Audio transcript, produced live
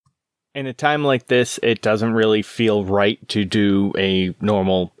In a time like this, it doesn't really feel right to do a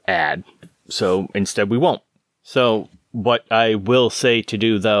normal ad. So instead we won't. So what I will say to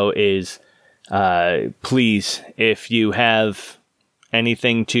do, though, is please, if you have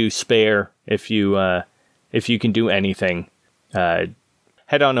anything to spare, if you can do anything, head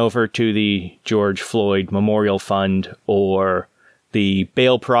on over to the George Floyd Memorial Fund or the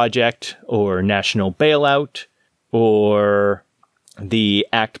Bail Project or National Bailout or the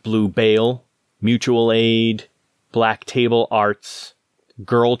Act Blue Bail, Mutual Aid, Black Table Arts,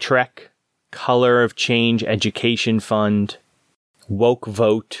 Girl Trek, Color of Change Education Fund, Woke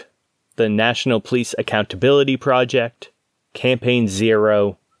Vote, the National Police Accountability Project, Campaign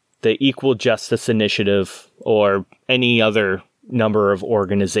Zero, the Equal Justice Initiative, or any other number of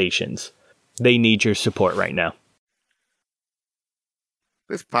organizations. They need your support right now.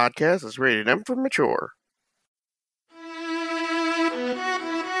 This podcast is rated M for mature.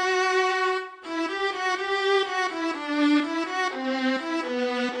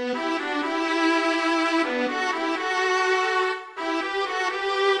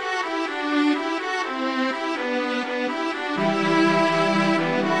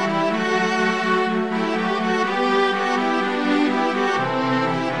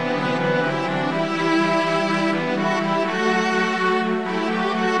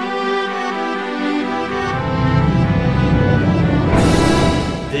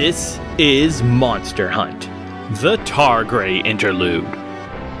 This is Monster Hunt, the Targray Interlude.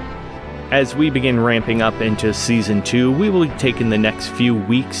 As we begin ramping up into Season 2, we will be taking the next few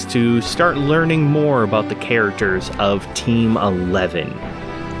weeks to start learning more about the characters of Team 11.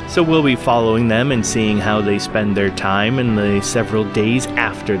 So we'll be following them and seeing how they spend their time in the several days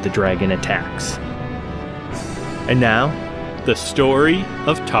after the dragon attacks. And now, the story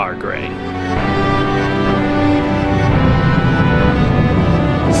of Targray.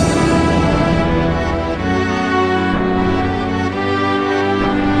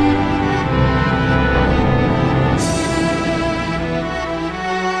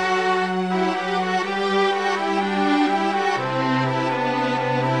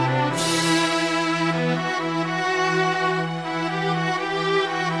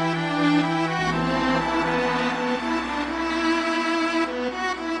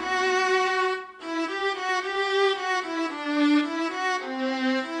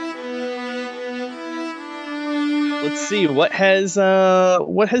 Let's see, what has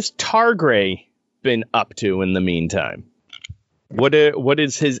Targray been up to in the meantime? What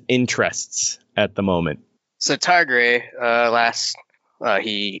is his interests at the moment? So Targray, last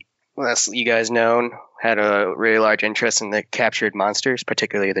you guys known, had a really large interest in the captured monsters,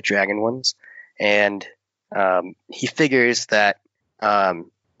 particularly the dragon ones, and he figures that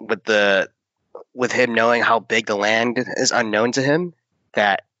with him knowing how big the land is unknown to him,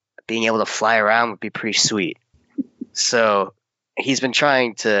 that being able to fly around would be pretty sweet. So he's been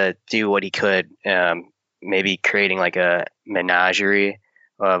trying to do what he could, maybe creating like a menagerie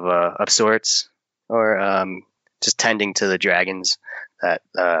of sorts, or just tending to the dragons that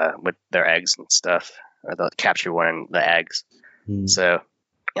with their eggs and stuff, or the captured one and the eggs. So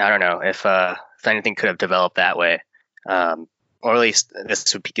I don't know if anything could have developed that way, or at least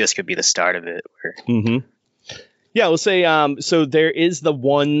this could be the start of it. Yeah, we'll say so. There is the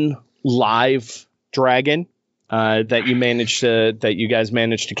one live dragon that you guys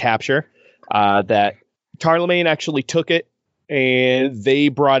managed to capture. That Tarlemagne actually took it and they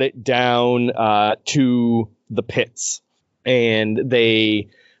brought it down to the pits, and they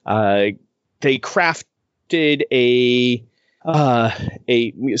crafted a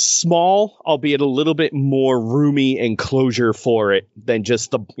small, albeit a little bit more roomy enclosure for it than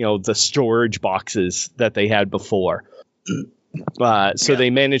just the storage boxes that they had before. They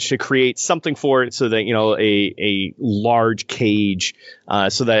managed to create something for it so that, a large cage,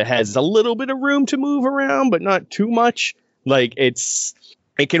 so that it has a little bit of room to move around, but not too much. Like it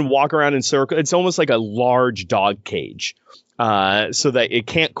can walk around in circles. It's almost like a large dog cage, so that it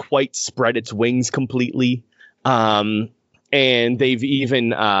can't quite spread its wings completely. And they've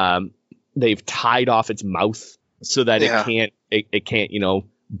even they've tied off its mouth so that it can't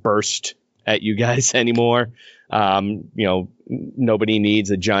burst at you guys anymore. Nobody needs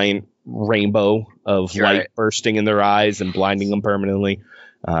a giant rainbow of light bursting in their eyes and blinding them permanently.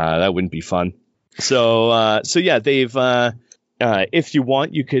 That wouldn't be fun. So yeah, they've if you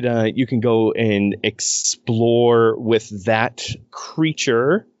want, you can go and explore with that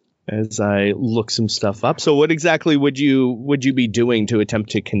creature as I look some stuff up. So what exactly would you be doing to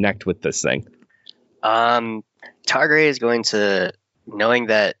attempt to connect with this thing? Targray is going to, knowing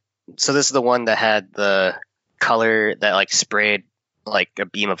that, so this is the one that had the color that like sprayed like a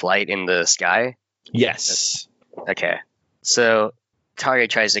beam of light in the sky? Yes. Okay. So Target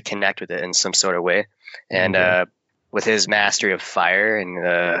tries to connect with it in some sort of way. And Okay. with his mastery of fire and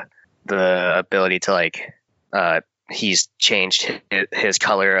the ability to like he's changed his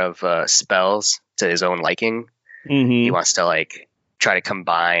color of spells to his own liking. Mm-hmm. He wants to like try to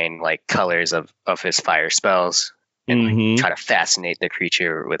combine like colors of his fire spells and like try to fascinate the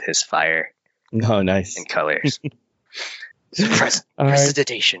creature with his fire Oh, nice. and colors. All right.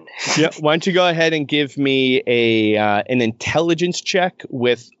 Prestidigitation. Yeah. Why don't you go ahead and give me an intelligence check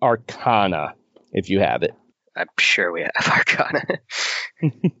with Arcana, if you have it. I'm sure we have Arcana.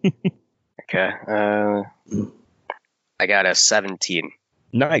 Okay. I got a 17.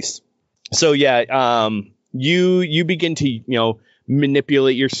 Nice. So yeah, you begin to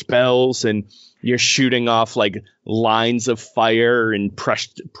manipulate your spells, and you're shooting off like lines of fire and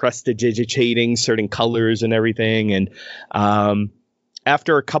prestidigitating certain colors and everything. And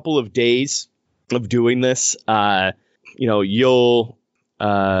after a couple of days of doing this, you'll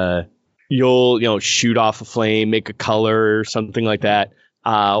shoot off a flame, make a color or something like that.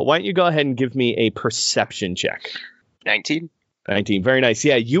 Why don't you go ahead and give me a perception check? 19. 19. Very nice.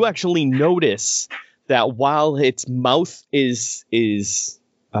 Yeah, you actually notice that while its mouth is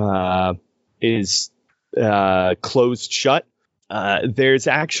closed shut, there's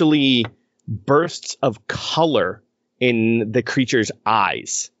actually bursts of color in the creature's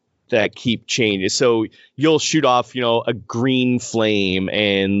eyes that keep changing. So you'll shoot off, a green flame,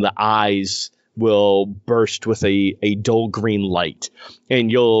 and the eyes will burst with a dull green light,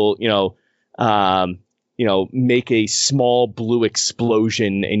 and you'll make a small blue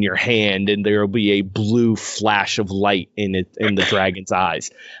explosion in your hand, and there will be a blue flash of light in the dragon's eyes.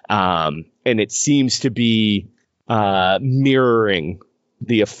 And it seems to be mirroring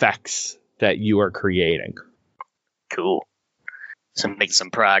the effects that you are creating. Cool. So make some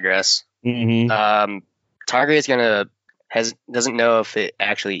progress. Mm-hmm. Target doesn't know if it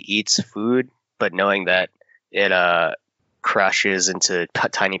actually eats food, but knowing that it crushes into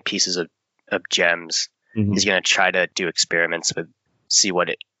tiny pieces of gems, Mm-hmm. he's gonna try to do experiments with, see what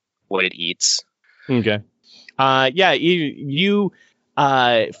it eats. Okay. Yeah, you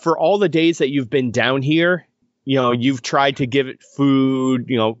for all the days that you've been down here, you've tried to give it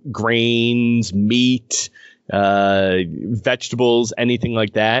food, grains, meat, vegetables, anything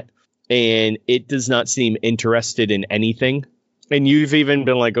like that, and it does not seem interested in anything. And you've even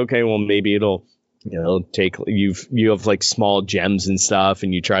been like, okay, well, maybe it'll take, you have like small gems and stuff,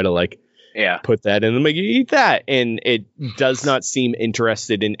 and you try to like put that in and make you eat that, and it does not seem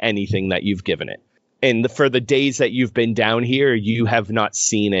interested in anything that you've given it. And for the days that you've been down here, you have not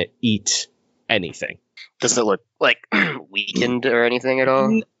seen it eat anything. Does it look like weakened or anything at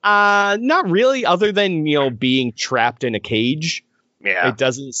all? Not really, other than being trapped in a cage. Yeah, it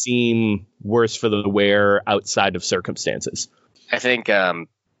doesn't seem worse for the wear outside of circumstances. I think in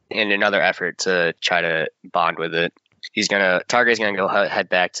another effort to try to bond with it, Target's gonna go head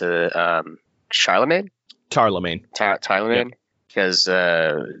back to Tarlamain, because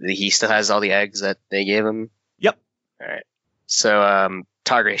he still has all the eggs that they gave him. Yep. All right. So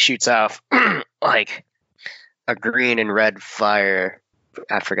Target shoots off like a green and red fire.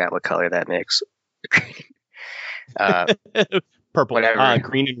 I forgot what color that makes. Purple. Whatever.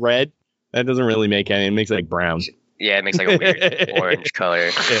 Green and red. That doesn't really make any. It makes like brown. Yeah, it makes like a weird orange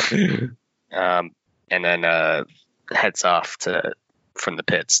color. And then heads off from the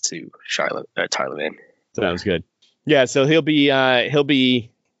pits to Tarlamain. Sounds good. Yeah, so he'll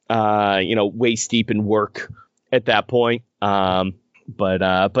be waist deep in work at that point.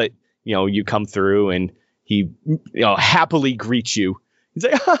 But you come through, and he happily greets you. He's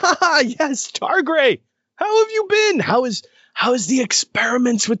like, yes, Targray, how have you been? How is the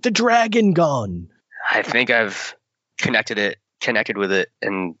experiments with the dragon gone? I think I've connected with it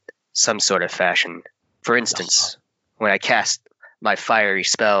in some sort of fashion. For instance, when I cast my fiery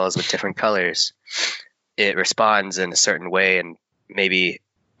spells with different colors, it responds in a certain way, and maybe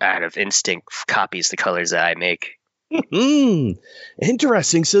out of instinct copies the colors that I make.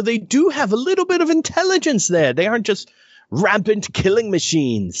 Interesting. So they do have a little bit of intelligence there. They aren't just rampant killing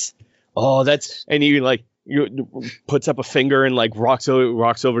machines. Oh, and he puts up a finger and like rocks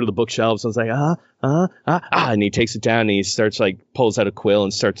over to the bookshelves, and it's like and he takes it down, and he starts pulls out a quill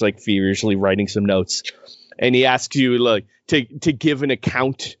and starts feverishly writing some notes. And he asks you to give an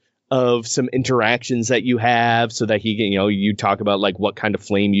account of some interactions that you have, so that he can, you talk about what kind of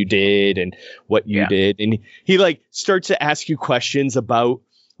flame you did and what you did. And he starts to ask you questions about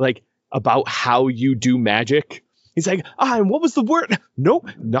how you do magic. He's like, and what was the word? Nope,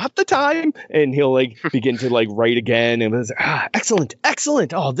 not the time. And he'll like begin to like write again. And it's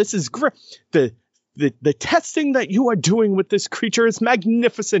excellent. Oh, this is great. The testing that you are doing with this creature is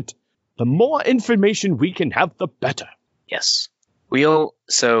magnificent. The more information we can have, the better. Yes.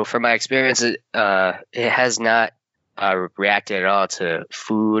 So from my experience, it has not reacted at all to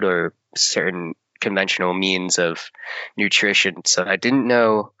food or certain conventional means of nutrition. So I didn't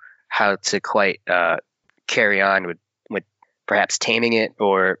know how to quite carry on with perhaps taming it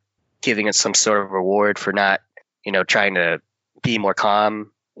or giving it some sort of reward for not, trying to be more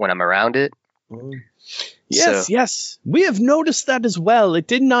calm when I'm around it. Yes. We have noticed that as well. It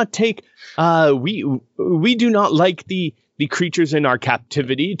did not take. We do not like the creatures in our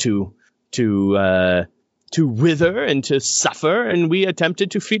captivity to wither and to suffer, and we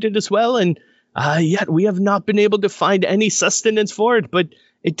attempted to feed it as well, and yet we have not been able to find any sustenance for it. But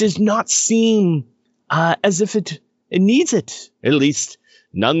it does not seem as if it needs it. At least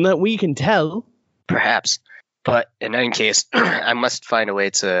none that we can tell. Perhaps, but in any case, I must find a way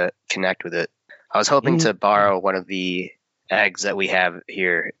to connect with it. I was hoping to borrow one of the eggs that we have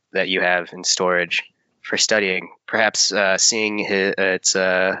here that you have in storage for studying. Perhaps seeing its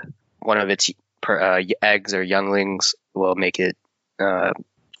one of its eggs or younglings will make it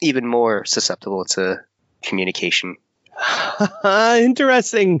even more susceptible to communication.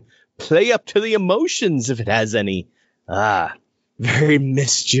 Interesting. Play up to the emotions if it has any. Very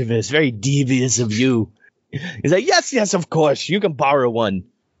mischievous, very devious of you. He's like, yes, of course, you can borrow one.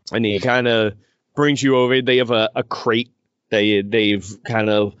 And he kind of brings you over. They have a crate. They've kind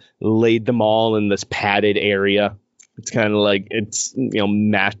of laid them all in this padded area. It's kind of like it's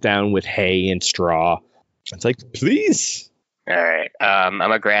mashed down with hay and straw. It's like, please. All right. I'm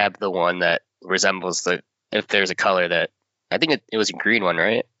gonna grab the one that resembles if there's a color that I think it was a green one,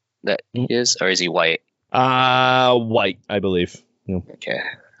 right? That is, or is he white? White, I believe. Yeah. Okay.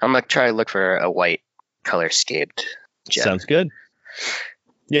 I'm gonna try to look for a white color-scaped gem. Sounds good.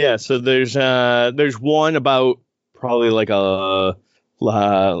 Yeah. So there's one about probably like a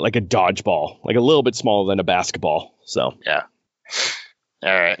dodgeball, like a little bit smaller than a basketball. So yeah. All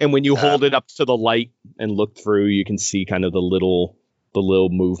right. And when you hold it up to the light and look through, you can see kind of the little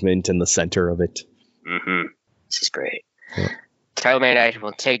movement in the center of it. Mm-hmm. This is great. Yeah. Tyler, I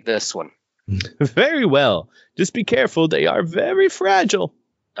will take this one. Very well. Just be careful. They are very fragile.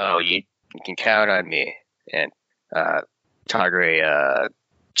 Oh, you can count on me. And Targray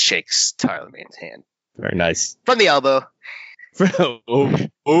shakes Tarlemane's hand. Very nice. From the elbow.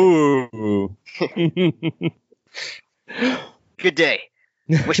 Oh. Good day.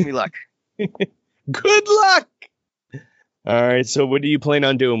 Wish me luck. Good luck. All right. So what do you plan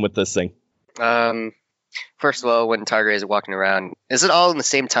on doing with this thing? First of all, when Targray is walking around, is it all in the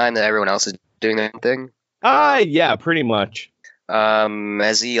same time that everyone else is doing their thing? Yeah, pretty much.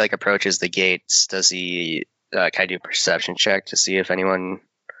 As he approaches the gates, does he kind of do a perception check to see if anyone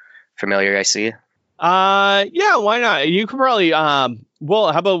familiar I see? Yeah, why not? You could probably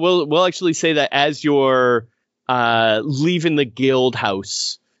well, how about we'll actually say that as you're leaving the guild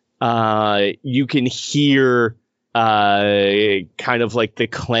house, you can hear kind of like the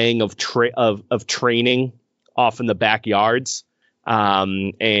clang of training off in the backyards.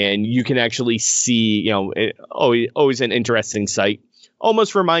 And you can actually see, always an interesting sight.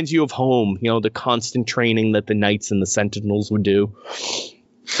 Almost reminds you of home, the constant training that the knights and the sentinels would do.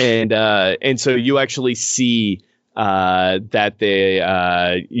 And so you actually see that the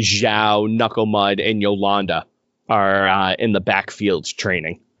Zhao, Knucklemud, and Yolanda are in the backfields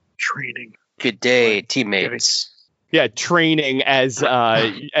training. Good day, teammates. Yeah, training as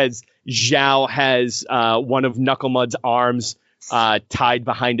Zhao has one of Knucklemud's arms tied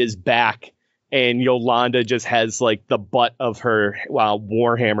behind his back, and Yolanda just has the butt of her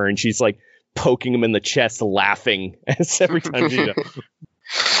warhammer, and she's poking him in the chest, laughing as every time she does.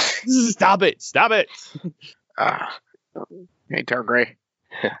 Stop it! Hey, Targray.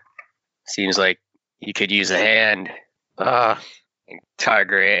 Seems like you could use a hand. And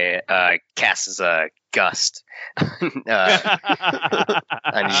Targray casts a gust on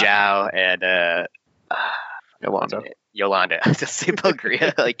Zhao and Yolanda. I just say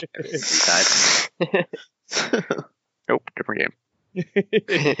Bulgaria every time. Nope, different game.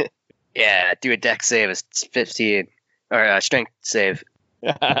 Yeah, do a dex save. It's 15 or a strength save.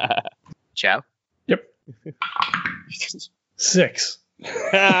 Chow. Yep. 6.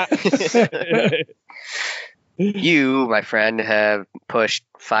 You, my friend, have pushed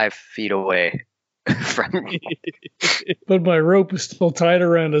 5 feet away from me. But my rope is still tied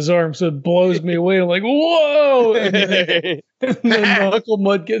around his arm, so it blows me away. I'm like, whoa! And then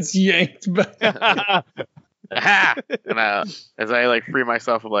Knucklemud gets yanked back. aha! And as I like free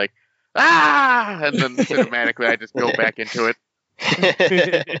myself, I'm like, ah! And then cinematically, I just go back into it.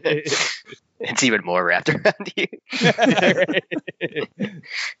 It's even more wrapped around you.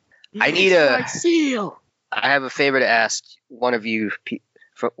 I need a seal. I have a favor to ask one of you,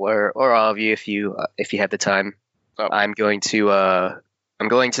 or all of you, if you have the time. Oh. I'm going to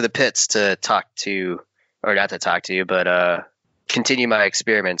the pits to talk to, or not to talk to you, but continue my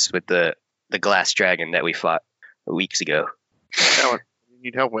experiments with the glass dragon that we fought weeks ago. What you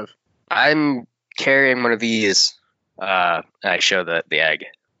need help with? I'm carrying one of these. I show the egg.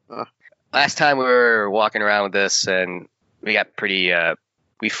 Last time we were walking around with this, and we got pretty.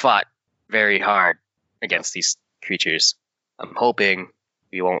 We fought very hard against these creatures. I'm hoping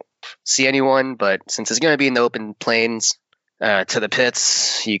we won't see anyone, but since it's going to be in the open plains to the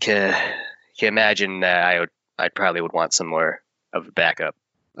pits, you can imagine that I probably would want some more of a backup.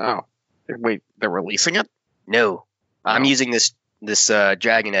 Oh, wait, they're releasing it? No, I'm No. using this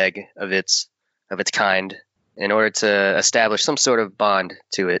dragon egg of its kind in order to establish some sort of bond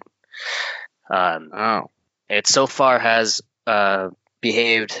to it. Oh, It so far has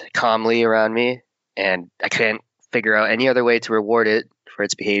behaved calmly around me, and I can't figure out any other way to reward it for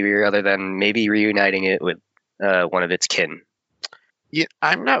its behavior other than maybe reuniting it with one of its kin. yeah.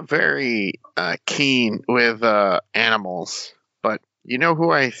 I'm not very keen with animals, but you know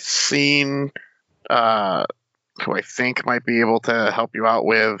who I've seen, who I think might be able to help you out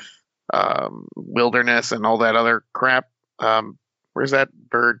with wilderness and all that other crap. Where's that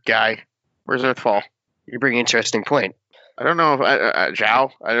bird guy? Where's Earthfall? You bring an interesting point. I don't know if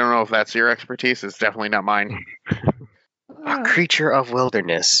Zhao. I don't know if that's your expertise. It's definitely not mine. A creature of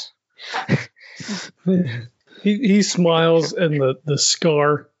wilderness. He smiles, and the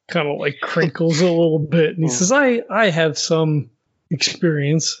scar kind of like crinkles a little bit, and he says, "I have some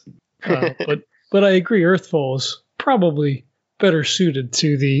experience, but I agree. Earthfall is probably better suited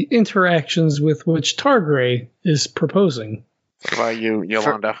to the interactions with which Targray is proposing." What about you,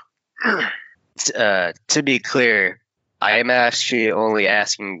 Yolanda? To be clear, I am actually only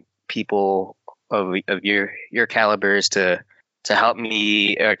asking people of your calibers to help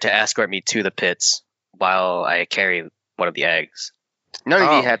me or to escort me to the pits while I carry one of the eggs. None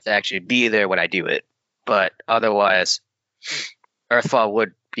of you have to actually be there when I do it, but otherwise, Earthfall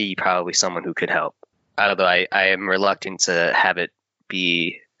would be probably someone who could help. Although I am reluctant to have it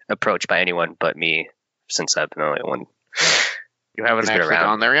be approached by anyone but me, since I've been the only one. You haven't He's been actually around.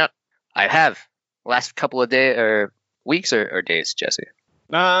 gone there yet? I have last couple of days or weeks or days, Jesse.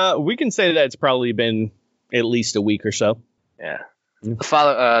 We can say that it's probably been at least a week or so. Yeah.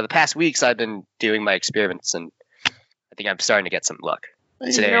 The past weeks I've been doing my experiments, and I think I'm starting to get some luck.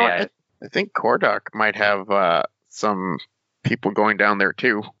 Today, You know what? I think Kordok might have some people going down there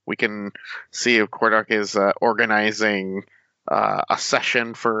too. We can see if Kordok is organizing a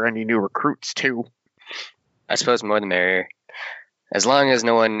session for any new recruits too. I suppose more the merrier. As long as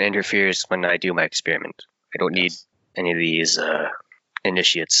no one interferes when I do my experiment. I don't need any of these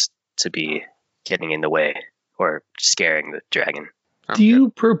initiates to be getting in the way or scaring the dragon. Do you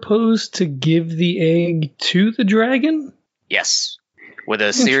propose to give the egg to the dragon? Yes, with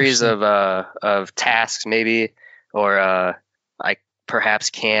a series of tasks, maybe, or I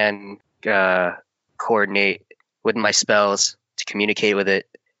perhaps can coordinate with my spells to communicate with it,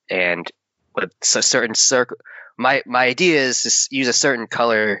 and with a certain circle. My idea is to use a certain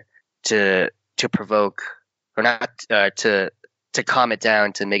color to provoke, or not to calm it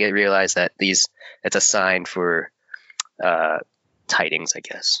down, to make it realize that it's a sign for tidings, I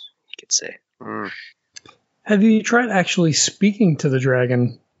guess you could say. Have you tried actually speaking to the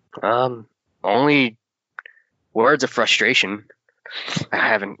dragon? Only words of frustration.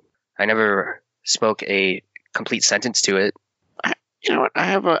 I never spoke a complete sentence to it. You know what? I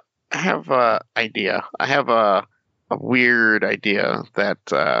have a idea. I have a weird idea that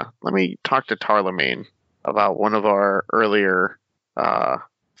let me talk to Tarlamain about one of our earlier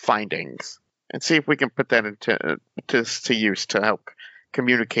findings and see if we can put that to use to help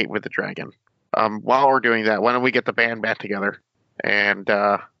communicate with the dragon. While we're doing that, why don't we get the band back together and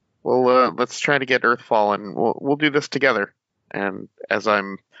let's try to get Earthfall, and we'll do this together. And as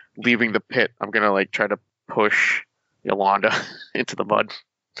I'm leaving the pit, I'm gonna like try to push Yolanda into the mud.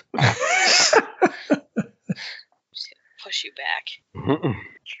 Push you back.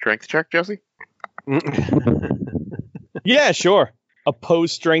 Strength check, Jesse. Yeah, sure.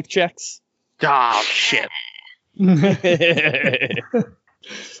 Oppose strength checks. Oh shit!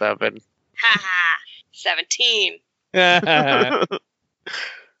 7. Ha 17. I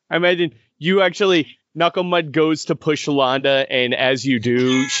imagine you actually, Knuckle Mud goes to push Yolanda, and as you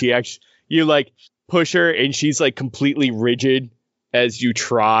do, you like push her, and she's like completely rigid as you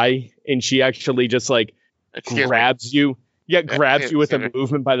try, and she actually just like grabs you. Yeah, grabs you with a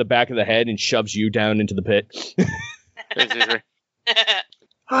movement by the back of the head and shoves you down into the pit.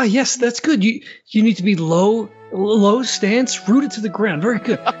 Ah, yes, that's good. You need to be low stance, rooted to the ground. Very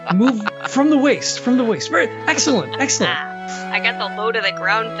good. Move from the waist. Very excellent. I got the low to the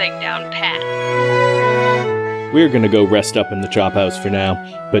ground thing down pat. We're going to go rest up in the chop house for now,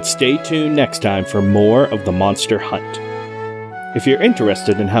 but stay tuned next time for more of the Monster Hunt. If you're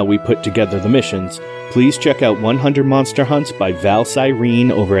interested in how we put together the missions, please check out 100 Monster Hunts by Val Cyrene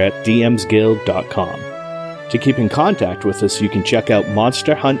over at dmsguild.com. To keep in contact with us, you can check out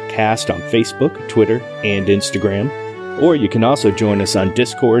Monster Hunt Cast on Facebook, Twitter, and Instagram, or you can also join us on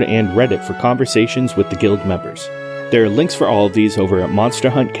Discord and Reddit for conversations with the guild members. There are links for all of these over at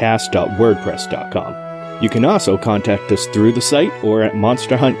monsterhuntcast.wordpress.com. You can also contact us through the site or at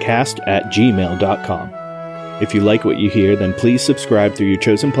monsterhuntcast@gmail.com. If you like what you hear, then please subscribe through your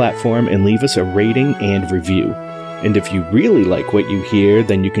chosen platform and leave us a rating and review. And if you really like what you hear,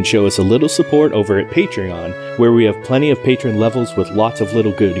 then you can show us a little support over at Patreon, where we have plenty of patron levels with lots of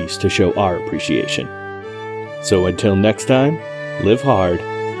little goodies to show our appreciation. So until next time, live hard,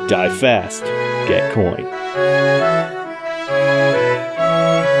 die fast, get coin.